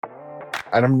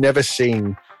And I've never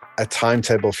seen a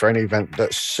timetable for any event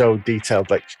that's so detailed,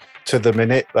 like to the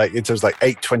minute. Like it was like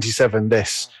 8:27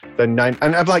 this, then 9.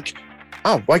 And I'm like,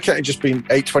 oh, why can't it just be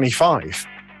 8:25?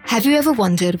 Have you ever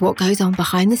wondered what goes on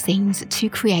behind the scenes to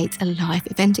create a live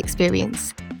event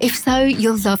experience? If so,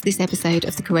 you'll love this episode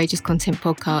of the Courageous Content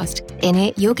Podcast. In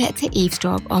it, you'll get to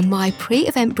eavesdrop on my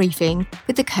pre-event briefing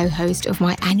with the co-host of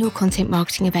my annual content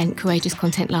marketing event, Courageous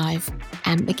Content Live,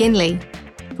 Ant McGinley.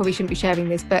 Probably shouldn't be sharing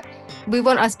this, but we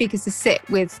want our speakers to sit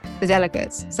with the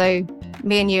delegates. So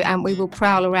me and you, Ant, we will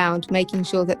prowl around making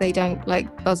sure that they don't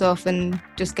buzz off and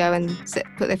just go and sit,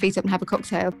 put their feet up and have a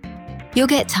cocktail. You'll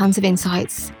get tons of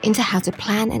insights into how to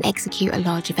plan and execute a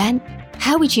large event,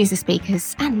 how we choose the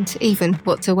speakers, and even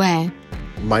what to wear.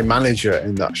 My manager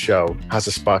in that show has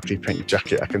a sparkly pink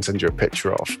jacket I can send you a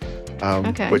picture of,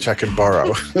 which I can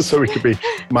borrow so we could be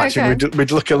matching. Okay.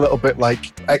 We'd look a little bit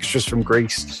like extras from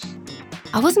Grease.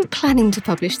 I wasn't planning to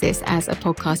publish this as a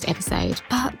podcast episode,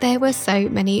 but there were so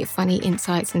many funny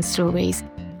insights and stories.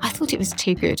 I thought it was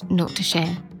too good not to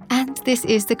share. And this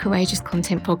is the Courageous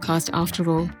Content Podcast after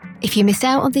all. If you missed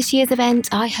out on this year's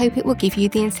event, I hope it will give you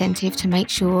the incentive to make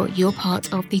sure you're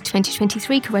part of the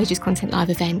 2023 Courageous Content Live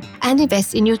event and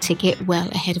invest in your ticket well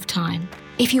ahead of time.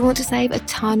 If you want to save a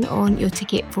ton on your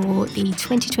ticket for the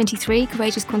 2023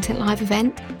 Courageous Content Live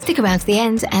event, stick around to the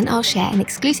end and I'll share an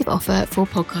exclusive offer for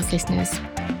podcast listeners.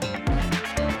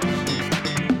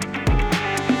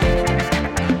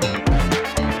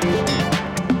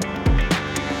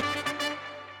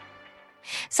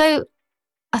 So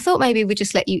I thought maybe we'd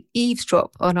just let you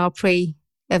eavesdrop on our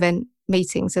pre-event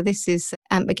meeting. So this is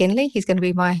Ant McGinley. He's going to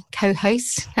be my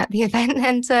co-host at the event.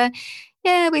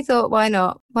 And we thought, why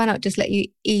not? Why not just let you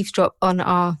eavesdrop on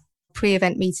our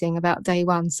pre-event meeting about day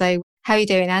one? So how are you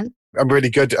doing, Ant? I'm really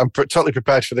good. I'm totally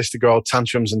prepared for this to go all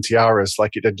tantrums and tiaras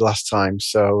like it did last time.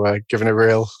 So giving a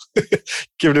real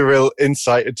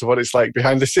insight into what it's like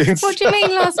behind the scenes. What do you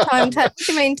mean last time? What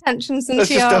do you mean tantrums and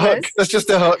tiaras? That's just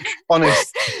a hook,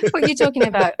 honest. What are you talking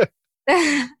about?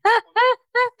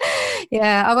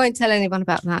 Yeah, I won't tell anyone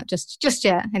about that just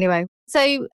yet. Anyway,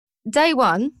 so day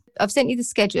one, I've sent you the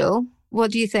schedule.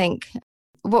 What do you think?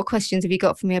 What questions have you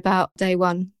got for me about day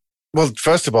one? Well,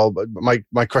 first of all,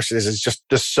 my question is just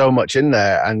there's so much in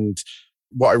there. And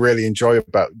what I really enjoy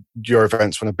about your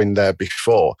events when I've been there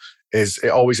before is it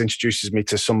always introduces me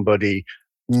to somebody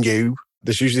new.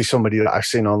 There's usually somebody that I've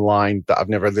seen online that I've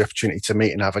never had the opportunity to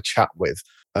meet and have a chat with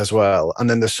as well. And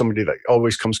then there's somebody that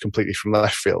always comes completely from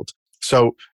left field.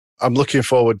 So I'm looking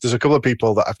forward. There's a couple of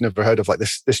people that I've never heard of, like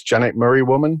this Janet Murray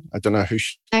woman. I don't know who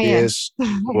she is,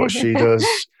 what she does.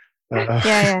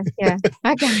 Yeah.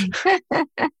 Okay.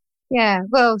 Yeah,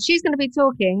 well, she's going to be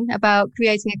talking about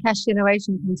creating a cash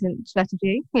generation content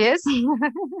strategy. Yes. We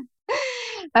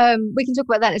can talk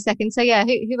about that in a second. So yeah,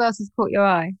 who else has caught your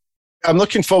eye? I'm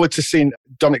looking forward to seeing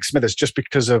Dominic Smithers just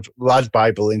because of Lad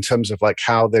Bible in terms of like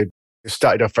how they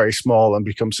started off very small and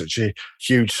become such a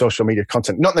huge social media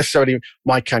content. Not necessarily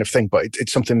my kind of thing, but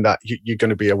it's something that you're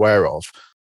going to be aware of.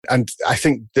 And I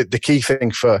think that the key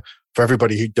thing for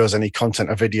everybody who does any content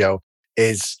or video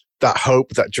is that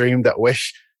hope, that dream, that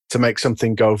wish to make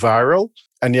something go viral.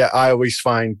 And yet I always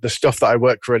find the stuff that I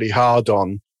work really hard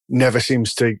on never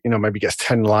seems to, maybe gets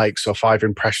 10 likes or 5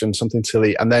 impressions, something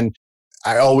silly. And then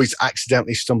I always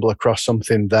accidentally stumble across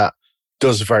something that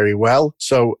does very well.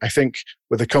 So I think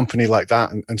with a company like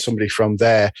that and somebody from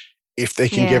there, if they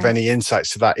can give any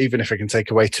insights to that, even if I can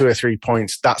take away 2 or 3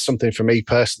 points, that's something for me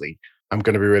personally I'm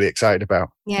going to be really excited about.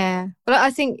 Yeah. Well,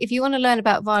 I think if you want to learn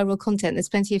about viral content, there's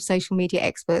plenty of social media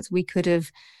experts we could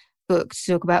have booked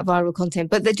to talk about viral content.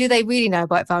 But do they really know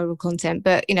about viral content?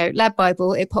 But, Lad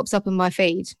Bible, it pops up on my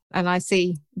feed and I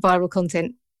see viral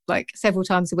content like several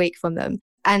times a week from them.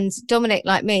 And Dominic,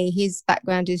 like me, his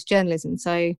background is journalism.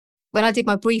 So when I did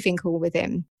my briefing call with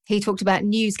him, he talked about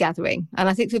news gathering. And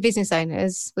I think for business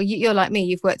owners, well, you're like me,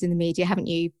 you've worked in the media, haven't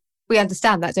you? We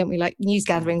understand that, don't we? Like news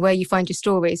gathering, where you find your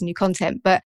stories and your content.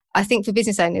 But I think for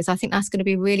business owners, I think that's going to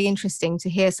be really interesting to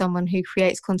hear someone who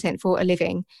creates content for a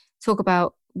living talk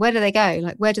about where do they go?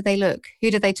 Like, where do they look? Who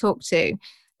do they talk to?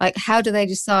 Like, how do they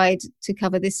decide to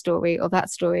cover this story or that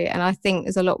story? And I think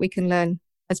there's a lot we can learn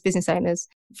as business owners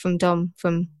from Dom,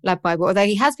 from Lad Bible, although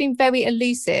he has been very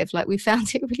elusive. Like, we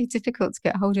found it really difficult to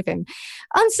get hold of him.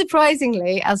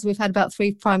 Unsurprisingly, as we've had about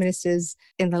 3 prime ministers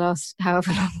in the last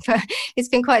however long, but it's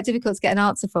been quite difficult to get an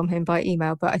answer from him by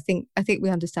email. But I think we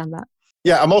understand that.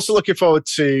 Yeah, I'm also looking forward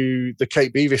to the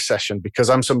Kate Beavis session because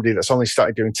I'm somebody that's only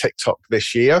started doing TikTok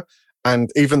this year.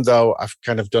 And even though I've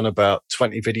kind of done about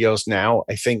 20 videos now,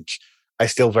 I think I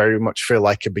still very much feel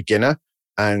like a beginner.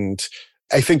 And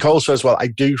I think also as well, I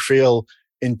do feel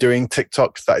in doing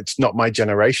TikTok that it's not my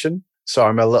generation. So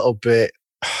I'm a little bit,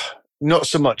 not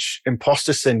so much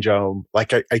imposter syndrome.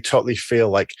 Like I totally feel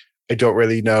like I don't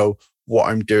really know what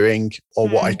I'm doing or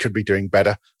what I could be doing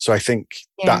better. So I think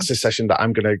that's a session that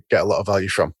I'm going to get a lot of value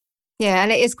from. Yeah,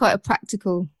 and it is quite a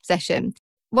practical session.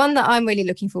 One that I'm really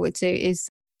looking forward to is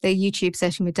the YouTube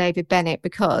session with David Bennett,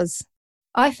 because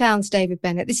I found David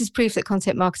Bennett. This is proof that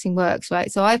content marketing works,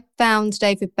 right? So I found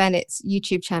David Bennett's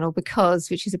YouTube channel because,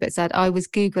 which is a bit sad, I was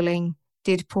Googling,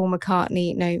 did Paul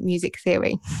McCartney know music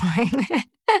theory? Right?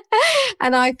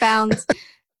 And I found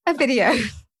a video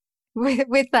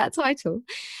with that title,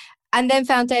 and then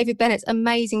found David Bennett's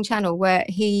amazing channel where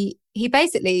he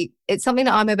basically, it's something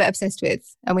that I'm a bit obsessed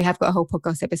with. And we have got a whole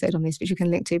podcast episode on this, which you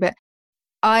can link to. But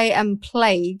I am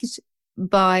plagued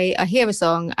by, I hear a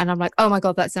song and I'm like, oh my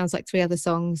God, that sounds like 3 other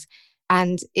songs.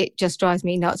 And it just drives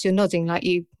me nuts. You're nodding like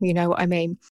you know what I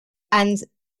mean. And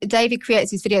David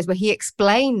creates these videos where he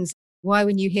explains why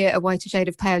when you hear A Whiter Shade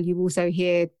of Pale, you also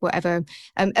hear whatever.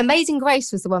 Amazing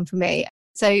Grace was the one for me.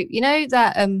 So, you know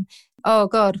that, oh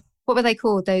God, what were they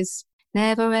called? Those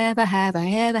never, ever have I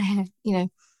ever had, you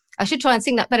know. I should try and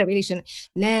sing that better, really shouldn't.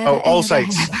 Never, All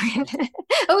Saints.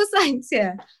 All Saints,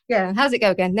 yeah. Yeah. How's it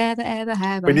go again? Never, ever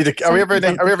have we need a, are we ever in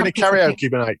a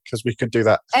karaoke night? Because we could do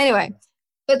that. Anyway,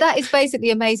 but that is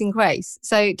basically Amazing Grace.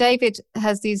 So David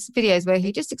has these videos where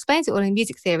he just explains it all in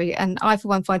music theory. And I, for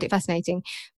one, find it fascinating.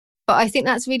 But I think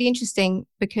that's really interesting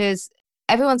because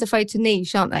everyone's afraid to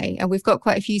niche, aren't they? And we've got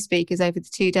quite a few speakers over the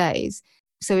 2 days.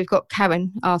 So we've got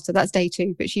Karen after, that's day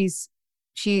 2, but she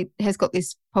has got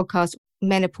this podcast,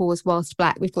 Menopause Whilst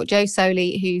Black. We've got Joe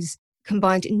Soley, who's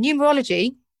combined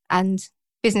numerology and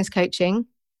business coaching.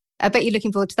 I bet you're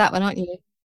looking forward to that one, aren't you?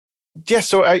 Yeah,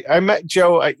 so I met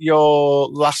Jo at your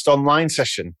last online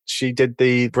session. She did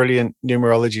the brilliant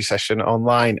numerology session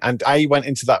online. And I went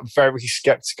into that very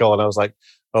skeptical and I was like,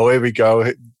 oh, here we go.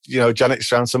 You know, Janet's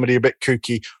found somebody a bit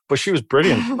kooky, but she was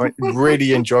brilliant. I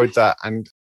really enjoyed that. And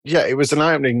yeah, it was an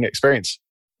eye-opening experience.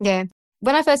 Yeah.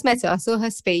 When I first met her, I saw her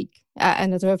speak at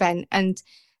another event. And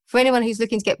for anyone who's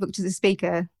looking to get booked as a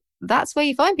speaker, that's where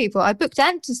you find people. I booked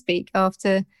Ant to speak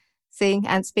after seeing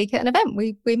Ant speak at an event.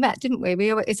 We met, didn't we?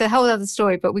 It's a whole other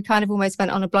story, but we kind of almost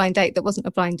went on a blind date that wasn't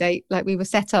a blind date. Like we were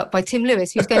set up by Tim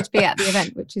Lewis, who's going to be at the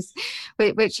event, which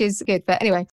is good. But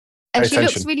anyway, and she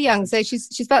looks really young. So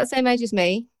she's about the same age as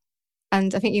me.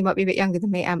 And I think you might be a bit younger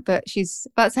than me, Ant, but she's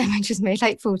about the same age as me,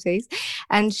 late 40s.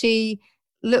 And she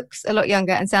looks a lot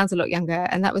younger and sounds a lot younger.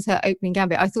 And that was her opening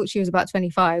gambit. I thought she was about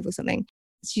 25 or something.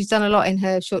 She's done a lot in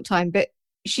her short time. But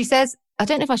she says, I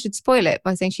don't know if I should spoil it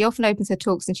by saying she often opens her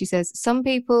talks and she says, some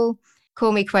people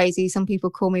call me crazy, some people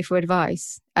call me for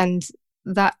advice. And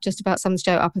that just about sums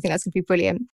Jo up. I think that's going to be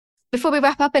brilliant. Before we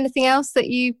wrap up, anything else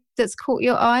that's caught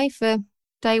your eye for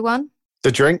day 1?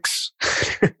 The drinks.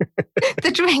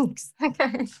 The drinks.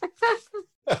 Okay.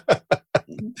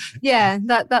 Yeah,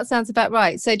 that sounds about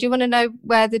right. So do you want to know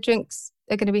where the drinks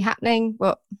are going to be happening?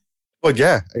 What? Well,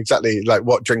 yeah, exactly. Like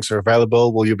what drinks are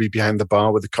available? Will you be behind the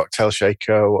bar with a cocktail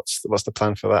shaker? What's the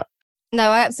plan for that?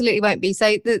 No, I absolutely won't be.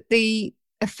 So the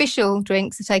official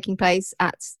drinks are taking place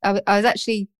at, I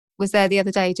was there the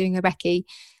other day doing a recce.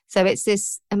 So it's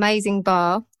this amazing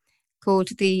bar called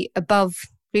the Above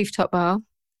Rooftop Bar.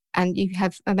 And you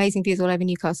have amazing views all over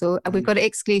Newcastle. And we've got it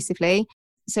exclusively.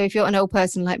 So if you're an old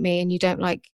person like me and you don't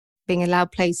like being in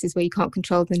loud places where you can't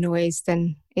control the noise,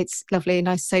 then it's lovely,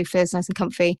 nice sofas, nice and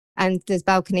comfy. And there's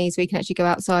balconies where you can actually go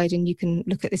outside and you can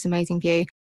look at this amazing view.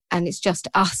 And it's just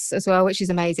us as well, which is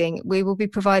amazing. We will be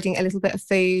providing a little bit of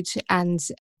food, and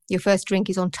your first drink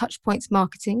is on Touchpoints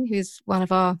Marketing, who's one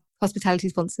of our hospitality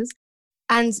sponsors.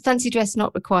 And fancy dress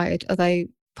not required, although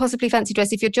possibly fancy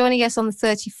dress. If you're joining us on the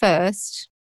 31st,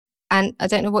 and I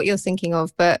don't know what you're thinking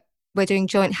of, but we're doing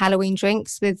joint Halloween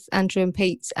drinks with Andrew and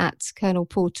Pete at Colonel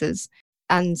Porter's.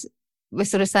 And we're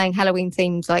sort of saying Halloween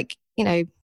themes, like, you know,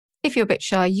 if you're a bit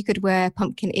shy, you could wear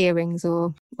pumpkin earrings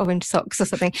or orange socks or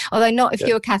something. Although not if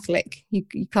you're a Catholic, you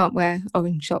can't wear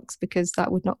orange socks because that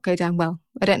would not go down well.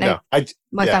 I don't know. No,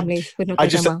 my family would not go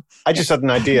down well. I just had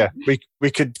an idea.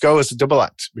 We could go as a double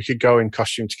act. We could go in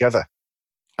costume together.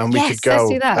 And we could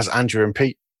go as Andrew and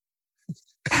Pete.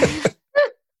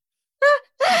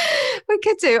 We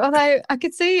could do, although I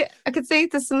could see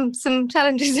there's some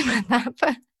challenges around that,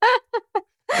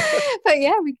 but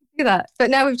yeah, we could do that. But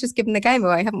now we've just given the game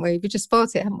away, haven't we? We've just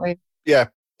spoiled it, haven't we? Yeah,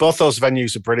 both those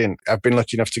venues are brilliant. I've been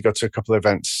lucky enough to go to a couple of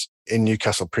events in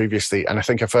Newcastle previously, and I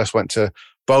think I first went to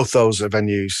both those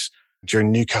venues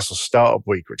during Newcastle Startup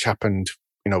Week, which happened,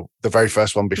 you know, the very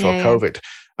first one before COVID.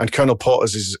 And Colonel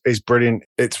Porter's is brilliant.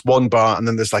 It's one bar, and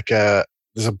then there's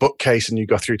a bookcase, and you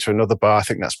go through to another bar. I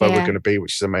think that's where we're going to be,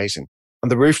 which is amazing.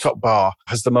 And the rooftop bar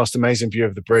has the most amazing view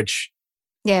of the bridge.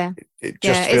 Yeah. It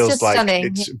just feels it's just like stunning.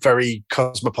 it's very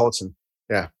cosmopolitan.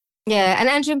 Yeah. Yeah. And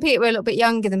Andrew and Pete were a little bit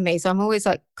younger than me. So I'm always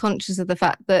like conscious of the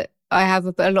fact that I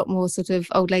have a lot more sort of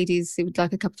old ladies who would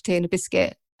like a cup of tea and a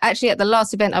biscuit. Actually, at the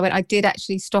last event I went, I did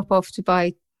actually stop off to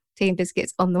buy tea and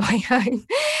biscuits on the way home.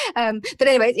 But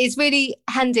anyway, it's really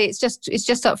handy. It's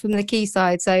just up from the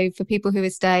quayside. So for people who are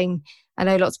staying, I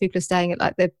know lots of people are staying at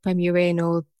like the Premier Inn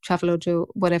or Travelodge or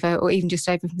whatever, or even just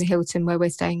over from the Hilton where we're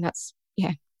staying. That's,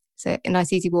 it's a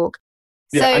nice easy walk.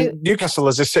 Yeah, so, and Newcastle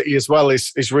as a city as well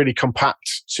is really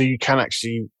compact. So you can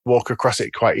actually walk across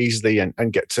it quite easily and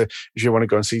get to, if you want to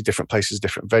go and see different places,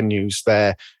 different venues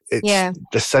there.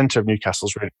 The centre of Newcastle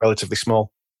is really relatively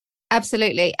small.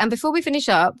 Absolutely. And before we finish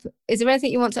up, is there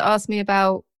anything you want to ask me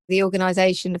about the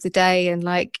organisation of the day? And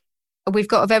like, we've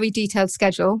got a very detailed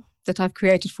schedule that I've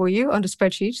created for you on a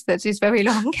spreadsheet that is very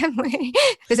long, can we?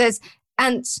 It says,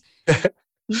 ants,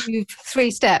 move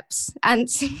 3 steps,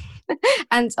 ants,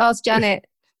 and ask Janet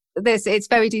this. It's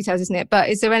very detailed, isn't it? But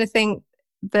is there anything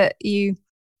that you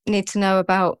need to know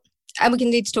about? And we can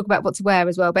need to talk about what to wear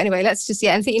as well. But anyway, let's just,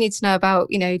 anything you need to know about,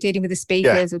 dealing with the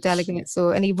speakers or delegates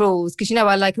or any rules. Because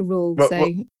I like a rule.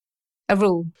 A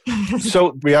rule.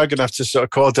 So we are going to have to sort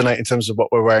of coordinate in terms of what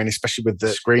we're wearing, especially with the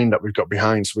screen that we've got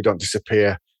behind so we don't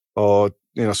disappear or,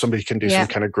 somebody can do some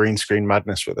kind of green screen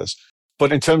madness with us.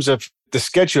 But in terms of the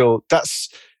schedule, that's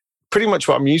pretty much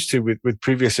what I'm used to with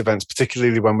previous events,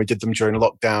 particularly when we did them during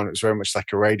lockdown. It was very much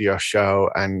like a radio show.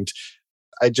 And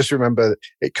I just remember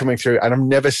it coming through, and I've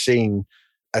never seen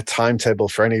a timetable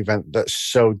for any event that's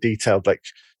so detailed, like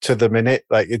to the minute.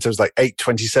 Like it was like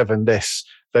 8:27 this,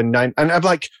 then 9, and I'm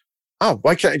like, oh,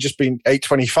 why can't it just be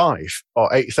 8:25 or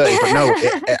 8:30? But no,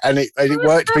 it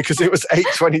worked because it was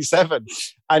 8:27,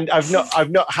 and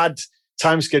I've not had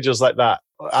time schedules like that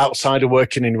outside of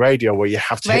working in radio where you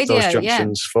have to hit those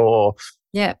junctions for.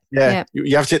 You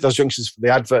have to hit those junctions for the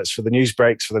adverts, for the news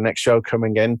breaks, for the next show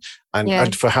coming in,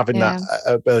 and for having that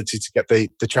ability to get the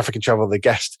traffic and travel of the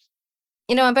guest.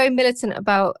 I'm very militant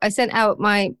about, I sent out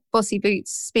my Bossy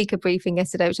Boots speaker briefing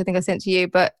yesterday, which I think I sent to you,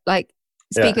 but like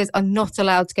speakers are not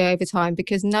allowed to go over time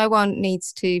because no one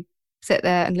needs to sit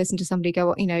there and listen to somebody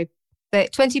go, they're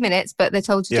 20 minutes, but they're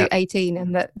told to do 18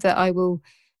 and that I will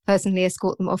personally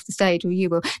escort them off the stage, or you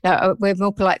will. No, we're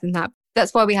more polite than that.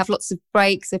 That's why we have lots of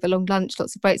breaks over long lunch,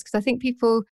 lots of breaks, because I think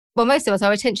people, most of us,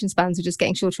 our attention spans are just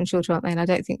getting shorter and shorter, aren't they? And I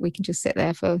don't think we can just sit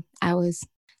there for hours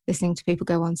listening to people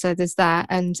go on. So there's that.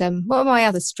 And what are my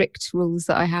other strict rules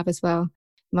that I have as well?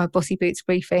 My Bossy Boots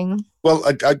briefing. Well,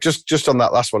 I just on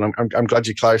that last one, I'm glad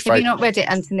you clarified. Have you not read it,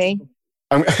 Anthony?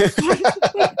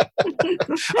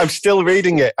 I'm still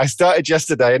reading it. I started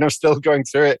yesterday and I'm still going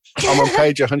through it. I'm on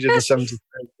page 173.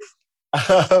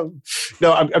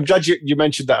 No, I'm glad you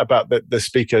mentioned that about the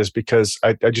speakers, because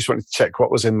I just wanted to check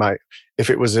what was if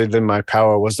it was within my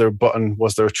power. Was there a button?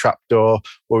 Was there a trap door?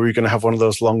 Were we going to have one of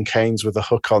those long canes with a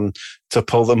hook on to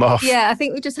pull them off? Yeah, I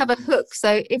think we just have a hook.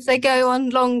 So if they go on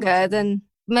longer, then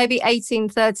maybe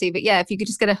 18:30. But if you could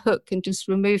just get a hook and just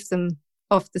remove them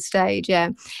off the stage.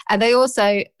 And they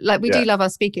also, we do love our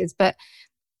speakers, but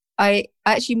I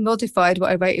actually modified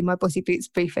what I wrote in my Bossy Boots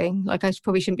briefing. I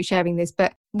probably shouldn't be sharing this,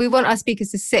 but we want our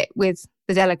speakers to sit with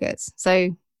the delegates.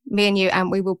 So me and you, and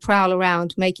we will prowl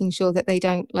around making sure that they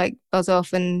don't buzz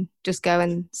off and just go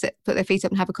and sit, put their feet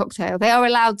up and have a cocktail. They are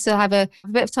allowed to have a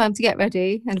bit of time to get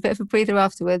ready and a bit of a breather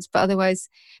afterwards. But otherwise,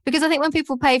 because I think when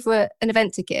people pay for an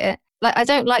event ticket, I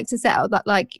don't like to set out that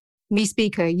me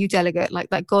speaker, you delegate,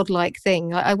 that godlike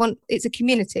thing. I want, it's a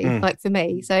community, for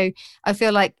me. So I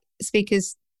feel like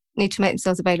speakers need to make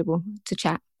themselves available to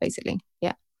chat, basically.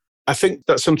 Yeah. I think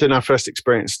that's something I first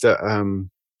experienced at,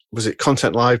 was it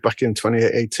Content Live back in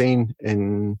 2018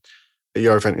 in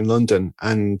your event in London.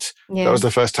 And that was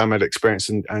the first time I'd experienced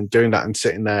and doing that and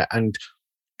sitting there. And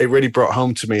it really brought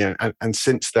home to me. And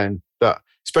since then, that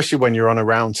especially when you're on a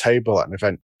round table at an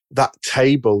event, that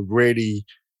table really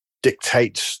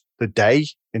dictates the day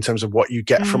in terms of what you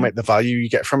get from it, the value you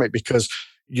get from it, because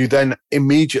you then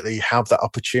immediately have that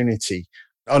opportunity.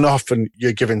 And often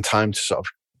you're given time to sort of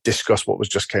discuss what was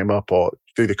just came up, or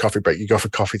through the coffee break, you go for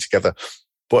coffee together,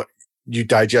 but you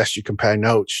digest, you compare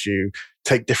notes, you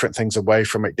take different things away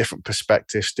from it, different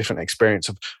perspectives, different experience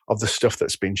of the stuff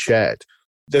that's been shared.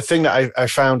 The thing that I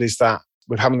found is that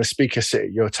with having the speaker sit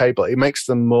at your table, it makes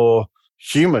them more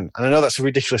human. And I know that's a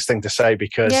ridiculous thing to say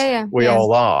because we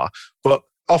all are, but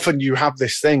often you have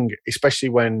this thing, especially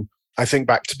when I think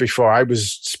back to before I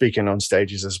was speaking on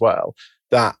stages as well,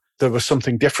 that there was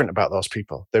something different about those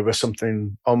people. There was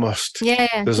something almost,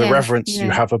 there's a reverence you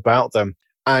have about them.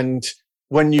 And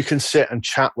when you can sit and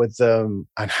chat with them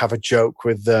and have a joke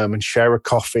with them and share a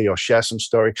coffee or share some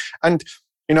story. And,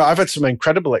 I've had some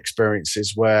incredible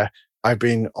experiences where I've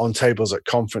been on tables at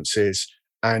conferences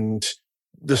and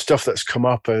the stuff that's come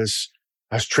up has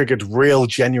triggered real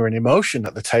genuine emotion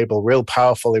at the table, real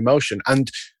powerful emotion.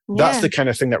 And that's the kind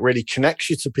of thing that really connects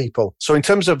you to people. So in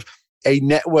terms of a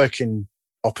networking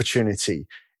opportunity,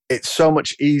 it's so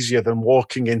much easier than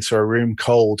walking into a room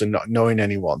cold and not knowing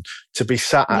anyone, to be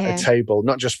sat at a table,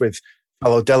 not just with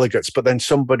fellow delegates, but then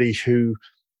somebody who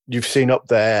you've seen up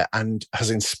there and has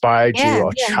inspired you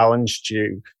or challenged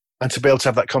you, and to be able to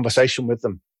have that conversation with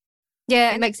them.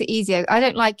 Yeah, it makes it easier. I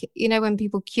don't like, when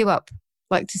people queue up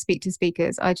like to speak to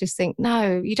speakers. I just think,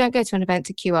 no, you don't go to an event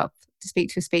to queue up to speak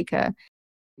to a speaker.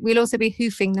 We'll also be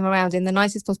hoofing them around in the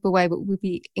nicest possible way, but we'll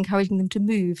be encouraging them to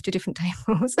move to different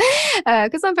tables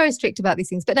because I'm very strict about these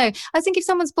things. But no, I think if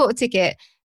someone's bought a ticket,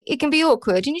 it can be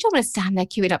awkward and you don't want to stand there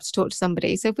queuing up to talk to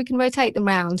somebody. So if we can rotate them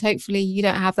around, hopefully you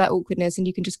don't have that awkwardness and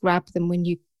you can just grab them when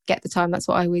you get the time. That's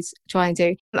what I always try and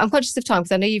do. I'm conscious of time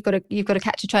because I know you've got to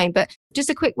catch a train, but just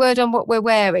a quick word on what we're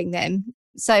wearing then.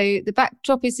 So the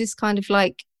backdrop is this kind of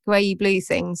like grey blue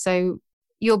thing. So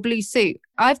your blue suit.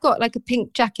 I've got like a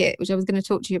pink jacket, which I was going to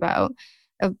talk to you about,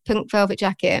 a pink velvet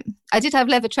jacket. I did have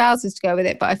leather trousers to go with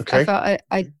it, but I felt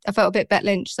I felt a bit Bet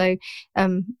Lynch. So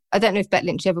I don't know if Bet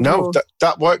Lynch ever wore. No,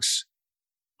 that works.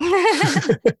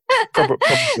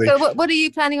 Probably. So what are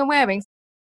you planning on wearing?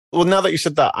 Well, now that you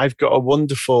said that, I've got a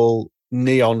wonderful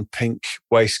neon pink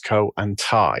waistcoat and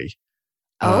tie,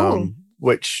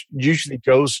 which usually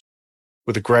goes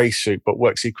with a grey suit, but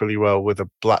works equally well with a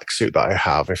black suit that I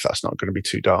have, if that's not going to be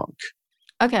too dark.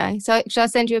 Okay, so shall I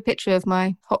send you a picture of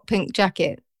my hot pink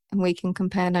jacket and we can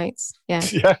compare notes? Yeah.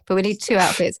 But we need 2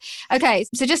 outfits. Okay,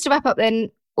 so just to wrap up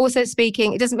then, also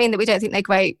speaking, it doesn't mean that we don't think they're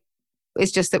great.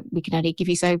 It's just that we can only give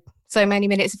you so many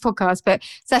minutes of podcast. But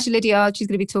Sasha Lydiard, she's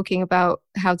going to be talking about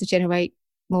how to generate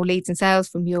more leads and sales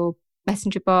from your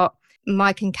messenger bot.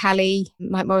 Mike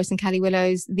Morris and Callie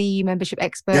Willows, the membership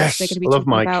experts. Yes, they're going to be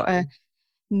talking about a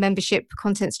membership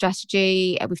content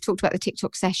strategy. We've talked about the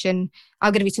TikTok session.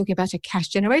 I'm going to be talking about a cash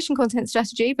generation content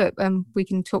strategy, but we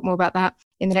can talk more about that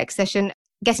in the next session.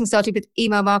 Getting started with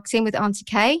email marketing with Auntie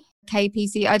Kay,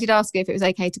 KPC. I did ask her if it was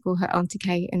okay to call her Auntie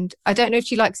Kay, and I don't know if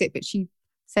she likes it, but she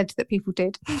said that people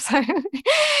did. So,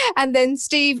 and then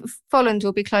Steve Folland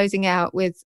will be closing out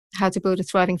with how to build a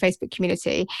thriving Facebook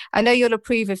community. I know you'll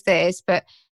approve of this, but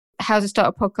how to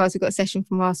start a podcast. We've got a session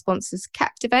from our sponsors,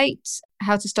 Captivate,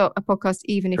 how to start a podcast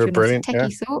even if you're not a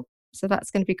techie sort. So that's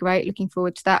going to be great. Looking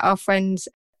forward to that. Our friends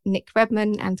Nick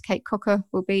Redman and Kate Cocker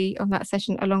will be on that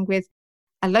session, along with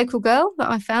a local girl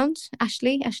that I found,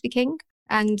 Ashley King,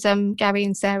 and Gary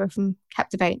and Sarah from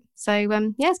Captivate. So it's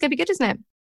going to be good, isn't it?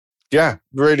 Yeah,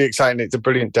 really exciting. It's a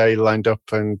brilliant day lined up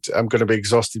and I'm going to be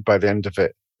exhausted by the end of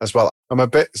it as well. I'm a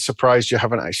bit surprised you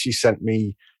haven't actually sent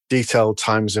me detailed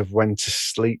times of when to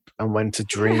sleep and when to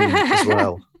dream as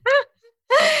well.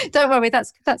 Don't worry,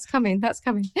 that's coming. That's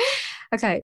coming.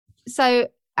 Okay. So,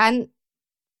 and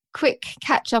quick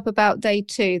catch up about day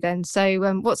 2 then. So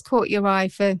what's caught your eye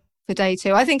for day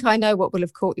 2? I think I know what will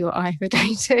have caught your eye for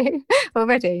day 2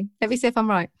 already. Let me see if I'm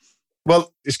right.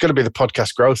 Well, it's going to be the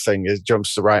podcast growth thing. It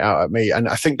jumps right out at me. And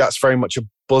I think that's very much a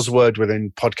buzzword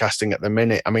within podcasting at the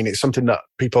minute. I mean, it's something that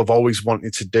people have always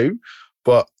wanted to do,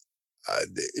 but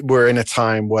we're in a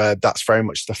time where that's very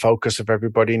much the focus of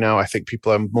everybody now. I think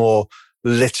people are more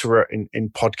literate in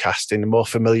podcasting and more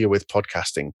familiar with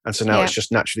podcasting. And so now it's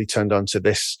just naturally turned on to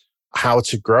this, how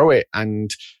to grow it.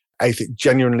 And I think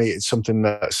genuinely it's something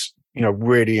that's,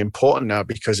 really important now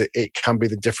because it can be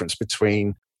the difference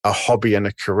between a hobby and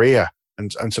a career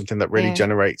and something that really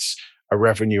generates a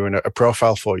revenue and a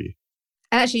profile for you.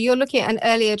 And actually, you're looking at an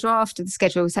earlier draft of the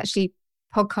schedule. It's actually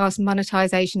podcast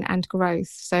monetization and growth.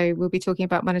 So we'll be talking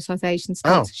about monetization,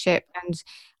 sponsorship. And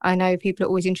I know people are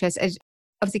always interested.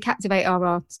 Obviously, Captivate are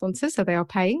our sponsors, so they are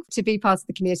paying to be part of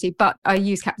the community. But I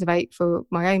use Captivate for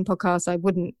my own podcast. I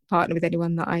wouldn't partner with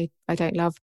anyone that I don't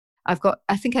love. I've got,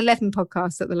 I think, 11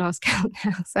 podcasts at the last count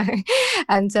now.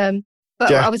 So,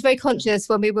 but I was very conscious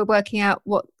when we were working out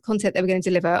what content they were going to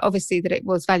deliver, obviously that it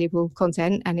was valuable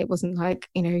content and it wasn't like,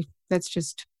 let's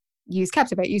just use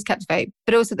Captivate,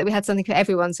 but also that we had something for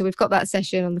everyone. So we've got that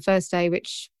session on the first day,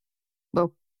 which,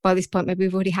 well, by this point, maybe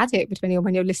we've already had it, depending on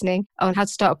when you're listening, on how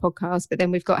to start a podcast, but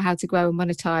then we've got how to grow and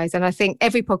monetize. And I think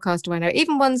every podcaster I know,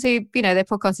 even ones who, their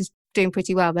podcast is doing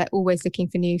pretty well, they're always looking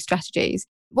for new strategies.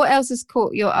 What else has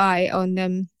caught your eye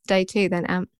on day 2 then,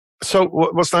 Ant? So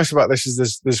what's nice about this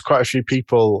is there's quite a few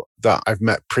people that I've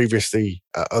met previously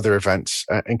at other events,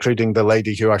 including the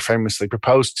lady who I famously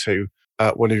proposed to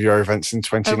at one of your events in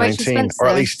 2019, or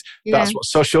at least Yeah. that's what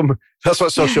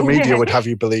social media would have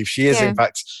you believe. She is, in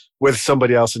fact, with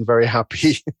somebody else and very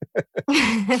happy.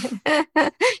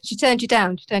 She turned you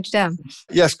down.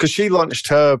 Yes, because she launched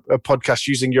her podcast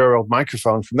using your old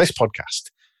microphone from this podcast.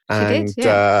 And she did,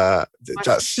 yeah.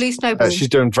 That's Blue Snowball. she's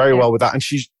doing very well with that. And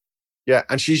she's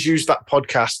used that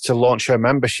podcast to launch her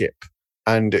membership.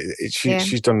 And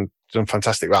she's done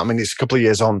fantastic. I mean, it's a couple of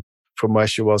years on from where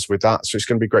she was with that. So it's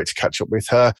going to be great to catch up with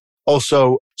her.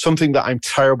 Also, something that I'm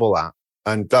terrible at,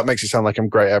 and that makes it sound like I'm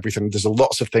great at everything. There's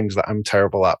lots of things that I'm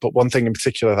terrible at, but one thing in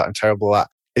particular that I'm terrible at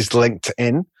is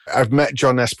LinkedIn. I've met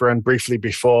John Esperon briefly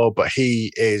before, but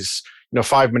he is,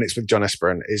 5 minutes with John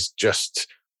Esperon is just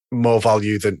more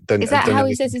value than Is that than how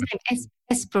he anything. says his name?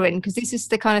 Esperon? Because this is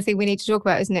the kind of thing we need to talk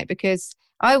about, isn't it? Because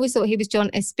I always thought he was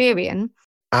John Esperian.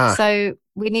 So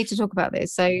we need to talk about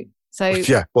this. So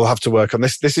yeah, we'll have to work on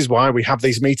this. This is why we have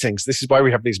these meetings.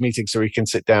 So we can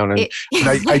sit down and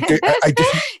I do.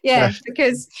 Yeah,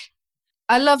 because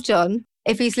I love John.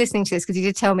 If he's listening to this, because he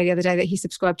did tell me the other day that he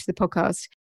subscribed to the podcast.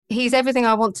 He's everything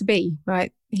I want to be,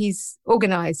 right? He's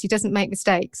organized. He doesn't make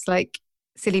mistakes, like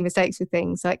silly mistakes with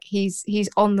things. Like he's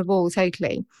on the ball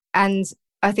totally. And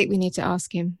I think we need to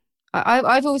ask him.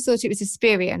 I've always thought it was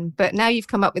Esperian, but now you've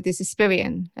come up with this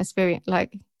Esperian,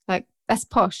 like that's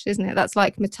posh, isn't it? That's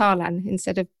like Matalan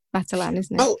instead of Matalan,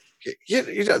 isn't it? Well,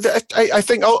 I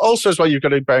think also as well, you've got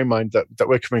to bear in mind that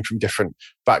we're coming from different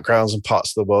backgrounds and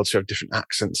parts of the world, so we have different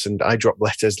accents, and I drop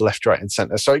letters left, right, and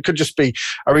centre. So it could just be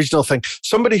a regional thing.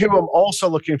 Somebody who I'm also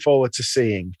looking forward to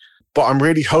seeing, but I'm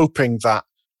really hoping that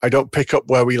I don't pick up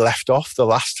where we left off the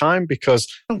last time, because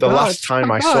last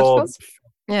time I saw...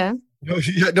 Yeah.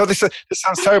 No, this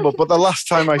sounds terrible, but the last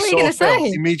time I saw Phil,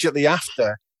 immediately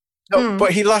after... No,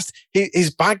 but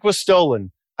his bag was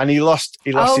stolen, and he lost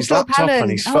his laptop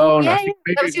and his phone. Yeah,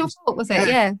 that was your fault, was it?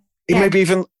 Yeah. He maybe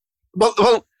even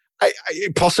well,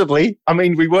 possibly. I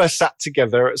mean, we were sat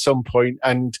together at some point,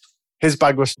 and his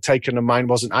bag was taken and mine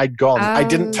wasn't. I'd gone. I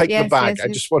didn't take the bag. I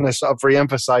just want to sort of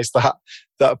re-emphasize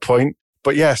that point.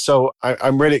 But yeah, so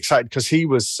I'm really excited because he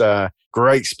was a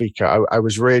great speaker. I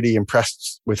was really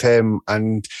impressed with him,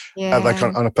 and like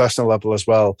on a personal level as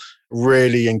well.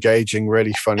 Really engaging,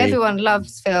 really funny. Everyone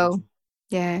loves Phil.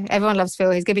 Yeah, everyone loves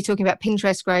Phil. He's going to be talking about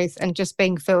Pinterest growth and just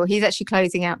being Phil. He's actually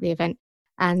closing out the event,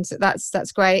 and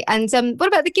that's great. And what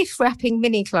about the gift wrapping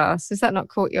mini class? Has that not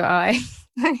caught your eye?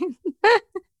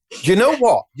 You know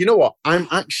what? I'm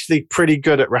actually pretty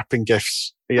good at wrapping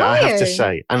gifts. Yeah, I have to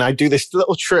say. And I do this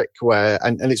little trick where,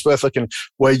 and it's worth looking,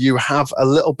 where you have a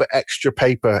little bit extra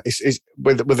paper. It's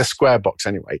with a square box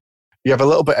anyway. You have a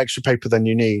little bit extra paper than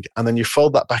you need, and then you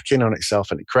fold that back in on itself,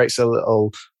 and it creates a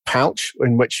little pouch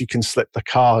in which you can slip the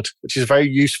card, which is very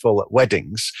useful at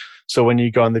weddings. So when you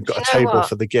go and they've got a table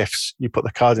for the gifts, you put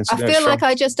the card in. I feel like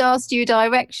I just asked you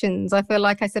directions. I feel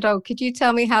like I said, could you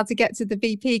tell me how to get to the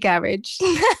BP garage?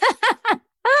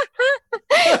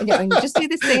 And you just do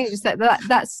this thing. Just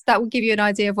that will give you an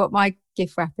idea of what my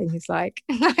gift wrapping is like.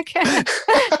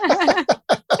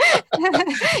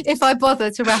 If I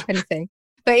bother to wrap anything.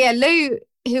 But yeah, Lou,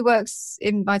 who works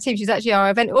in my team, she's actually our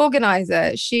event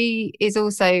organizer. She is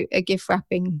also a gift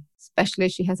wrapping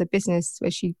specialist. She has a business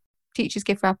where she teaches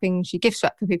gift wrapping. She gift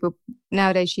wrap for people.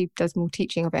 Nowadays, she does more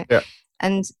teaching of it. Yeah.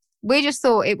 And we just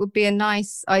thought it would be a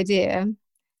nice idea.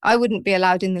 I wouldn't be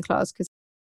allowed in the class because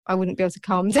I wouldn't be able to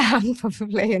calm down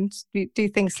probably and do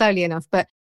things slowly enough. But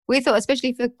we thought,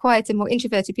 especially for quieter, more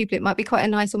introverted people, it might be quite a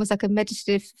nice, almost like a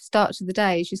meditative start to the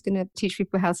day. She's going to teach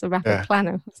people how to wrap a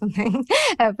planner or something.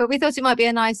 But we thought it might be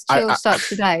a nice, chill start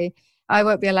to the day. I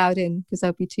won't be allowed in because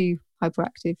I'll be too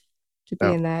hyperactive to be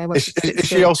in there. Is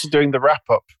she also doing the wrap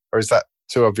up, or is that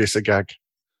too obvious a gag?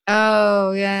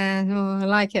 Oh, yeah. I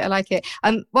like it.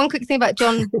 One quick thing about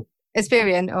John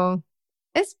Esperian, or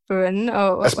Esperon,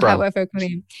 or however I call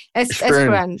him.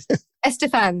 Esperon.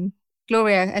 Estefan.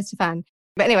 Gloria Estefan.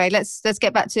 But anyway, let's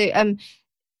get back to,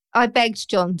 I begged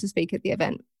John to speak at the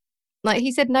event. Like,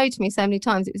 he said no to me so many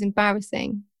times, it was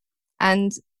embarrassing.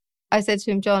 And I said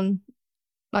to him, John,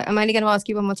 like, I'm only going to ask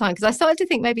you one more time. Because I started to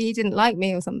think maybe he didn't like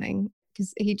me or something,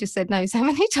 because he just said no so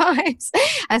many times.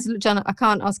 I said, look, John, I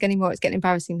can't ask anymore. It's getting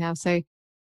embarrassing now. So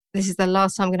this is the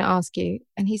last time I'm going to ask you.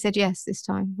 And he said yes this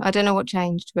time. I don't know what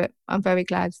changed, but I'm very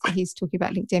glad that he's talking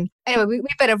about LinkedIn. Anyway, we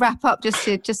better wrap up just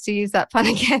to use that pun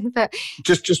again. But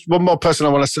just one more person I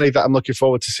want to say that I'm looking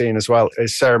forward to seeing as well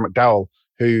is Sarah McDowell,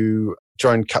 who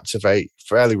joined Captivate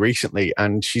fairly recently,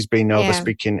 and she's been over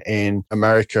speaking in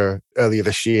America earlier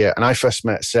this year. And I first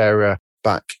met Sarah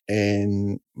back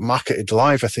in Marketed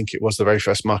Live. I think it was the very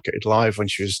first Marketed Live when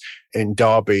she was in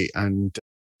Derby, and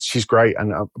she's great.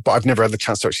 But I've never had the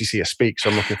chance to actually see her speak. So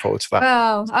I'm looking forward to that.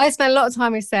 Well, I spent a lot of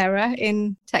time with Sarah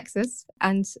in Texas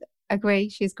and agree,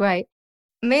 she's great.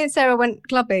 Me and Sarah went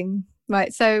clubbing,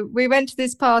 right? So we went to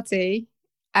this party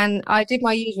and I did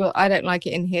my usual, I don't like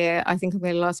it in here. I think I'm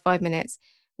going to last 5 minutes.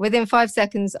 Within 5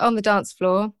 seconds on the dance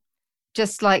floor,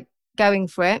 just like going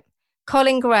for it.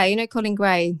 Colin Gray, you know Colin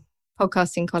Gray,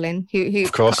 podcasting Colin, who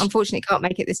of course, unfortunately can't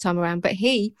make it this time around, but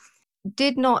he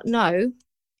did not know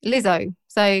Lizzo.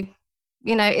 So,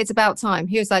 you know, it's about time.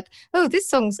 He was like, oh, this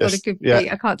song's got a good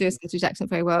beat. I can't do a Scottish accent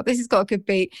very well. This has got a good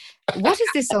beat. What is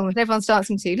this song that everyone's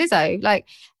dancing to? Lizzo. Like,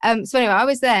 so anyway, I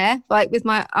was there, like with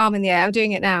my arm in the air. I'm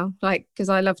doing it now, like, because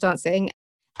I love dancing.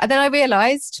 And then I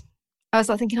realized, I was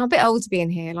like thinking, I'm a bit old to be in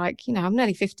here. Like, you know, I'm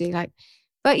nearly 50, like,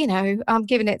 but you know, I'm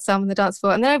giving it some on the dance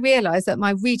floor. And then I realized that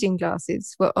my reading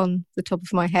glasses were on the top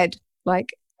of my head.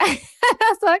 Like, I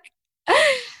was like,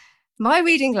 my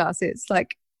reading glasses,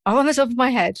 like, are on the top of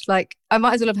my head. Like, I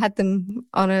might as well have had them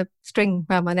on a string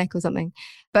around my neck or something.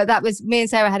 But that was, me and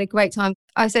Sarah had a great time.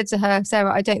 I said to her,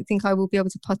 Sarah, I don't think I will be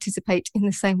able to participate in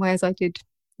the same way as I did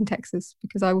in Texas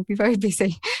because I will be very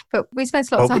busy. But we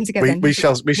spent a lot of time together. We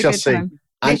shall see.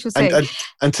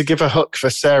 And to give a hook for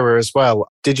Sarah as well,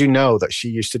 did you know that she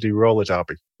used to do roller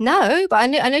derby? No, but I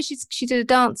know she did a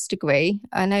dance degree.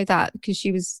 I know that because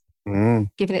she was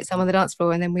giving it some on the dance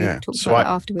floor, and then we talked about it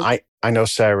afterwards. I know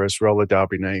Sarah's roller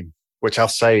derby name, which I'll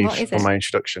save for my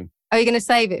introduction. Are you going to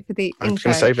save it for the intro? I'm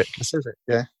going to save it.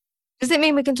 Yeah. Does it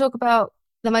mean we can talk about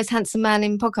the most handsome man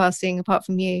in podcasting apart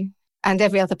from you and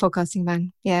every other podcasting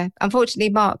man? Yeah. Unfortunately,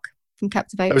 Mark from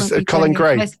Captivate. It was Colin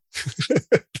Gray.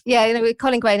 Yeah, you know,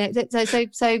 Colin Gray.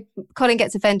 So Colin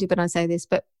gets offended when I say this,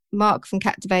 but Mark from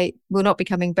Captivate will not be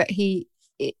coming, but he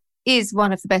is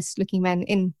one of the best looking men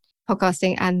in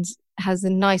podcasting and has the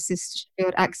nicest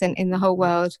Sheffield accent in the whole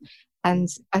world. And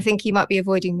I think he might be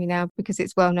avoiding me now because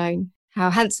it's well known how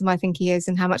handsome I think he is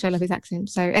and how much I love his accent.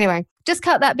 So anyway, just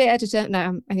cut that bit, editor. No,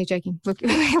 I'm only joking. We'll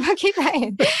keep that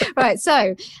in. Right.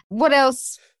 So what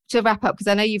else to wrap up? Because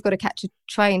I know you've got to catch a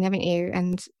train, haven't you?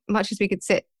 And much as we could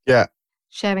sit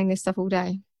sharing this stuff all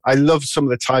day. I love some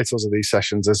of the titles of these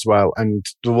sessions as well. And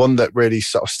the one that really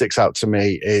sort of sticks out to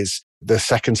me is the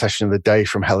second session of the day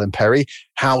from Helen Perry,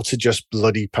 how to just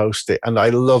bloody post it. And I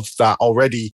love that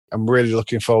already. I'm really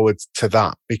looking forward to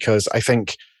that because I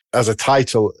think as a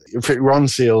title, if it Ron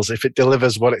Seals, if it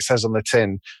delivers what it says on the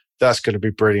tin, that's going to be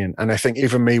brilliant. And I think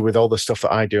even me with all the stuff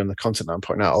that I do and the content that I'm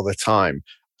putting out all the time,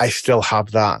 I still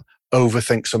have that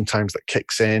overthink sometimes that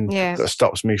kicks in, that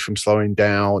stops me from slowing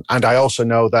down. And I also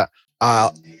know that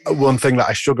one thing that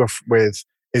I struggle with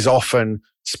is often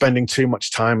spending too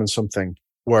much time on something.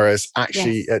 Whereas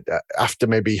actually after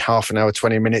maybe half an hour,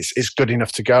 20 minutes, it's good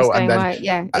enough to go. And then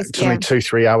suddenly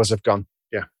 2-3 hours have gone.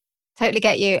 Yeah. Totally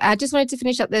get you. I just wanted to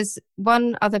finish up. There's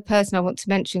one other person I want to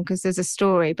mention because there's a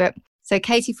story. But so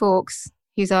Katie Fawkes,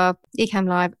 who's our Ecamm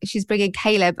Live, she's bringing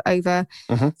Caleb over.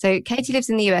 Mm-hmm. So Katie lives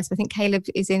in the US, but I think Caleb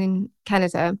is in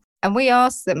Canada. And we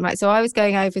asked them, right? So I was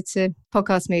going over to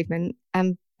Podcast Movement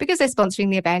because they're sponsoring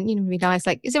the event, you know, really nice.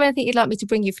 Like, is there anything you'd like me to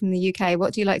bring you from the UK?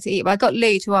 What do you like to eat? Well, I got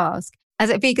Lou to ask. As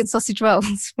a vegan sausage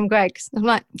rolls from Greg's. I'm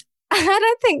like, I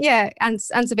don't think, Ant's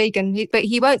a vegan, but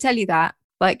he won't tell you that,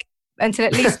 like, until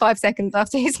at least 5 seconds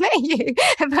after he's met you.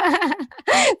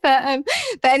 but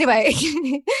anyway,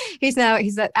 he's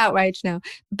outraged now.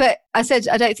 But I said,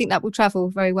 I don't think that will travel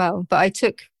very well. But I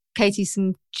took Katie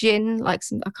some gin, like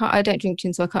I don't drink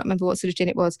gin, so I can't remember what sort of gin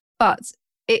it was. But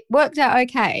it worked out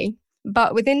okay.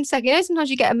 But within seconds, you know,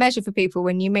 sometimes you get a measure for people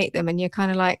when you meet them and you're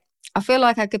kind of like, I feel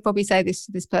like I could probably say this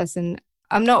to this person.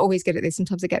 I'm not always good at this.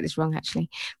 Sometimes I get this wrong, actually.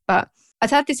 But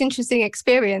I'd had this interesting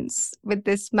experience with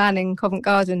this man in Covent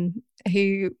Garden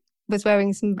who was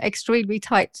wearing some extremely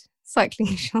tight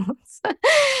cycling shorts.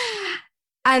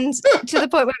 And to the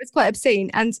point where it was quite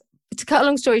obscene. And to cut a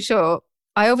long story short,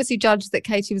 I obviously judged that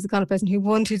Katie was the kind of person who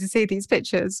wanted to see these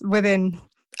pictures within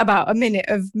about a minute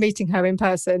of meeting her in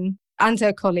person and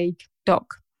her colleague,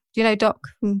 Doc. Do you know Doc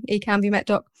from Ecamm? Have you met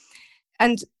Doc?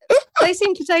 And they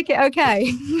seemed to take it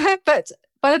okay. But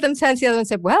one of them turned to the other and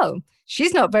said, well,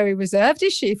 she's not very reserved,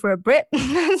 is she, for a Brit?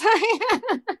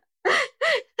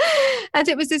 And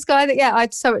it was this guy that,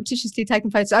 I'd surreptitiously taken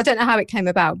photos. I don't know how it came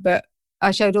about, but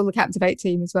I showed all the Captivate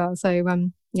team as well. So,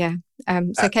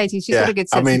 so Katie, she's got a good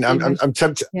sense. I mean, I'm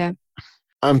tempted. Yeah.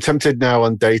 I'm tempted now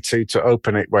on day 2 to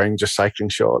open it wearing just cycling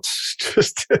shorts.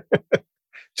 Just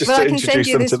to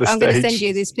introduce them to the stage. I'm going to send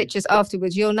you these pictures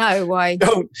afterwards. You'll know why.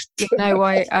 Don't. You'll know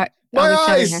why I was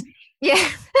showing her. Yeah.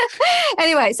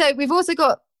 Anyway, so we've also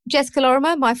got Jessica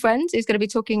Lorimer, my friend, who's going to be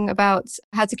talking about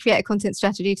how to create a content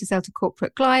strategy to sell to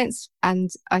corporate clients.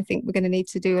 And I think we're going to need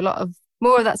to do a lot of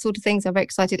more of that sort of things. I'm very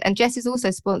excited. And Jess is also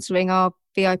sponsoring our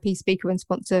VIP speaker and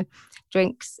sponsor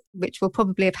drinks, which will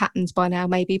probably have happened by now,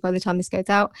 maybe by the time this goes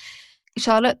out.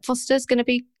 Charlotte Foster's going to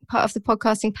be part of the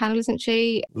podcasting panel, isn't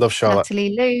she? Love Charlotte.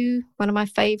 Natalie Lou, one of my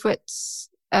favourites.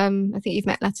 I think you've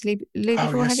met Natalie Lou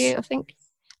before, have you? I think.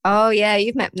 Oh, yeah,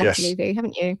 you've met Natalie Lou,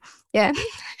 haven't you? Yeah.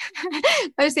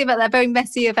 Mostly about that very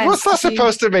messy event. What's that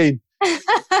supposed to mean?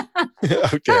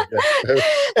 Okay,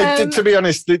 yeah. To be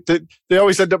honest, they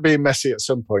always end up being messy at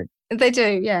some point. They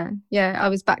do, yeah. I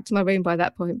was back to my room by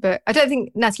that point, but I don't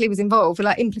think Natalie was involved,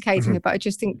 like implicating her, but I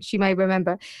just think she may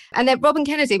remember. And then Robin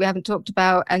Kennedy, we haven't talked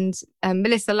about, and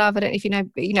Melissa Love. I don't know if you know.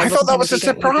 But I thought that was a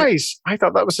surprise.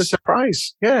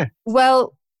 Yeah.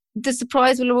 Well, the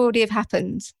surprise will already have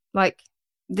happened. Like,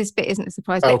 this bit isn't a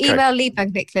surprise. But email Lead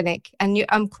Magnet Clinic, and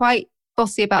I'm quite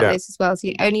bossy about this as well. So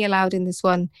you're only allowed in this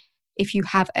one if you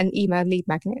have an email lead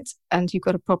magnet and you've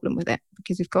got a problem with it,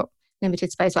 because we've got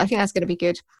limited space. But I think that's going to be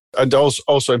good. And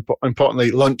also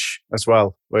importantly, lunch as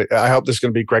well. I hope there's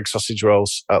going to be Greg sausage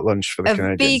rolls at lunch for the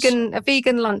Canadians. A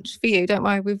vegan lunch for you. Don't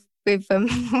worry, we've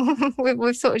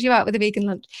sorted you out with a vegan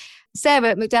lunch.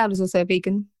 Sarah McDowell is also a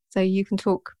vegan, so you can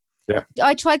talk. Yeah.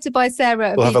 I tried to buy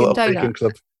Sarah a vegan donut. Vegan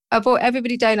club. I bought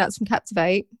everybody donuts from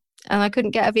Captivate, and I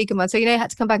couldn't get a vegan one. So, I had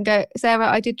to come back and go, Sarah,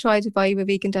 I did try to buy you a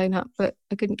vegan donut, but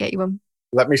I couldn't get you one.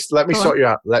 Let me sort you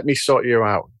out. Let me sort you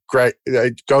out. Great.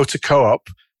 Go to Co-op,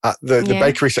 at the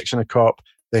bakery section of Co-op.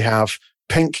 They have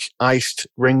pink iced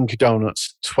ring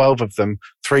donuts, 12 of them,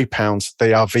 £3.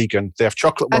 They are vegan. They have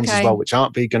chocolate ones as well, which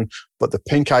aren't vegan, but the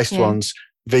pink iced ones,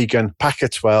 vegan, pack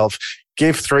of 12.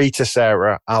 Give 3 to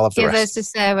Sarah. I'll have the rest. Give those to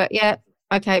Sarah. Yeah.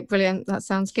 Okay, brilliant. That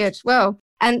sounds good. Well,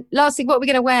 and lastly, what are we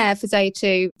going to wear for day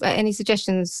 2? Any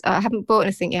suggestions? I haven't bought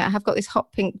anything yet. I have got this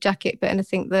hot pink jacket, but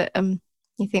anything that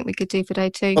you think we could do for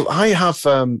day 2? Well, I have,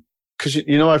 because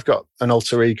I've got an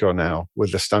alter ego now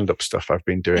with the stand-up stuff I've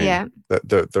been doing,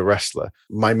 the wrestler.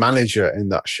 My manager in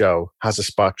that show has a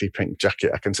sparkly pink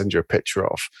jacket I can send you a picture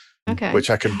of,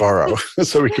 which I can borrow,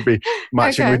 so we could be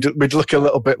matching. Okay. We'd look a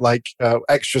little bit like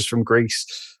extras from Grease.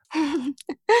 Is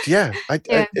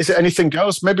it anything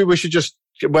goes? Maybe we should just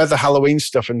wear the Halloween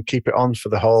stuff and keep it on for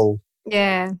the whole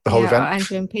event.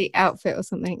 Andrew and Pete outfit or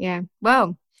something. Yeah.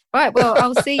 Well, right. Well,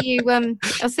 I'll see you.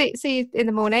 I'll see you in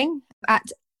the morning at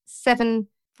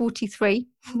 7:43.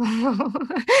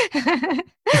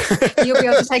 You'll be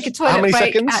able to take a toilet break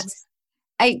seconds?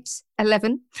 At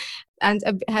 8:11, and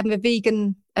have a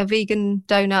vegan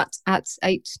donut at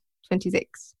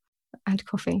 8:26, and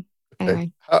coffee.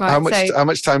 Anyway, how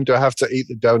much time do I have to eat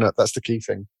the donut? That's the key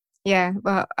thing. Yeah,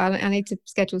 well, I need to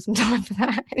schedule some time for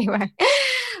that. Anyway,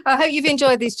 I hope you've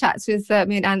enjoyed these chats with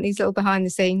me and Ant, these little behind the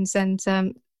scenes. And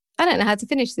I don't know how to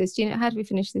finish this. Do you know, how do we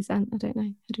finish this, Ant? I don't know.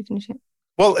 How do we finish it?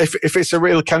 Well, if it's a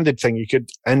real candid thing, you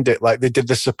could end it like they did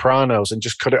The Sopranos and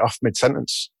just cut it off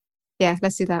mid-sentence. Yeah,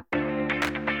 let's do that.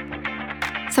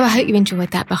 So I hope you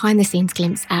enjoyed that behind-the-scenes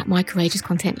glimpse at My Courageous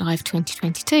Content Live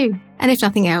 2022. And if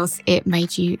nothing else, it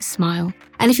made you smile.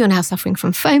 And if you're now suffering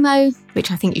from FOMO,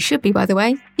 which I think you should be, by the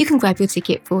way, you can grab your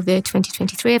ticket for the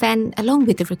 2023 event along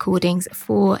with the recordings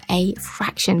for a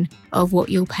fraction of what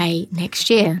you'll pay next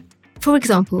year. For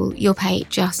example, you'll pay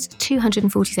just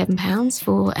 £247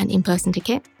 for an in-person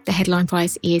ticket. The headline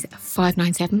price is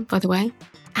 $597, by the way,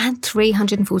 and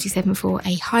 $347 for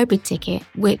a hybrid ticket,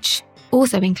 which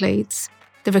also includes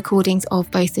the recordings of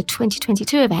both the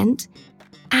 2022 event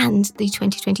and the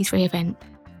 2023 event.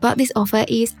 But this offer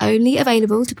is only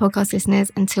available to podcast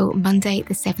listeners until Monday,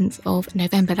 the 7th of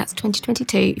November. That's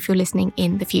 2022 if you're listening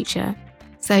in the future.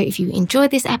 So if you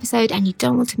enjoyed this episode and you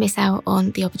don't want to miss out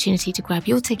on the opportunity to grab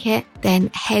your ticket,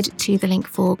 then head to the link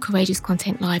for Courageous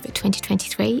Content Live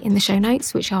 2023 in the show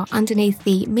notes, which are underneath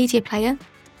the media player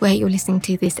where you're listening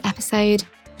to this episode.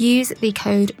 Use the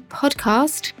code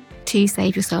PODCAST to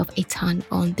save yourself a ton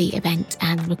on the event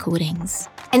and recordings.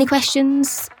 Any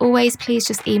questions? Always please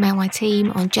just email my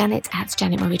team on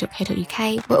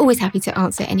janet@janetmurray.co.uk. We're always happy to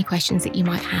answer any questions that you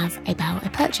might have about a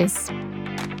purchase.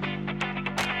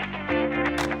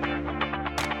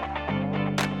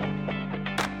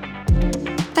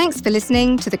 Thanks for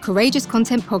listening to the Courageous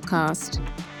Content Podcast.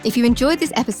 If you enjoyed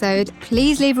this episode,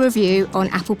 please leave a review on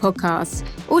Apple Podcasts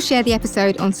or share the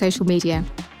episode on social media.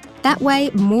 That way,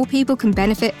 more people can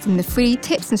benefit from the free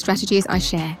tips and strategies I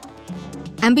share.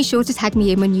 And be sure to tag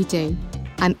me in when you do.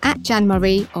 I'm @Jan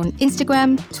Murray on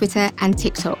Instagram, Twitter, and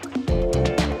TikTok.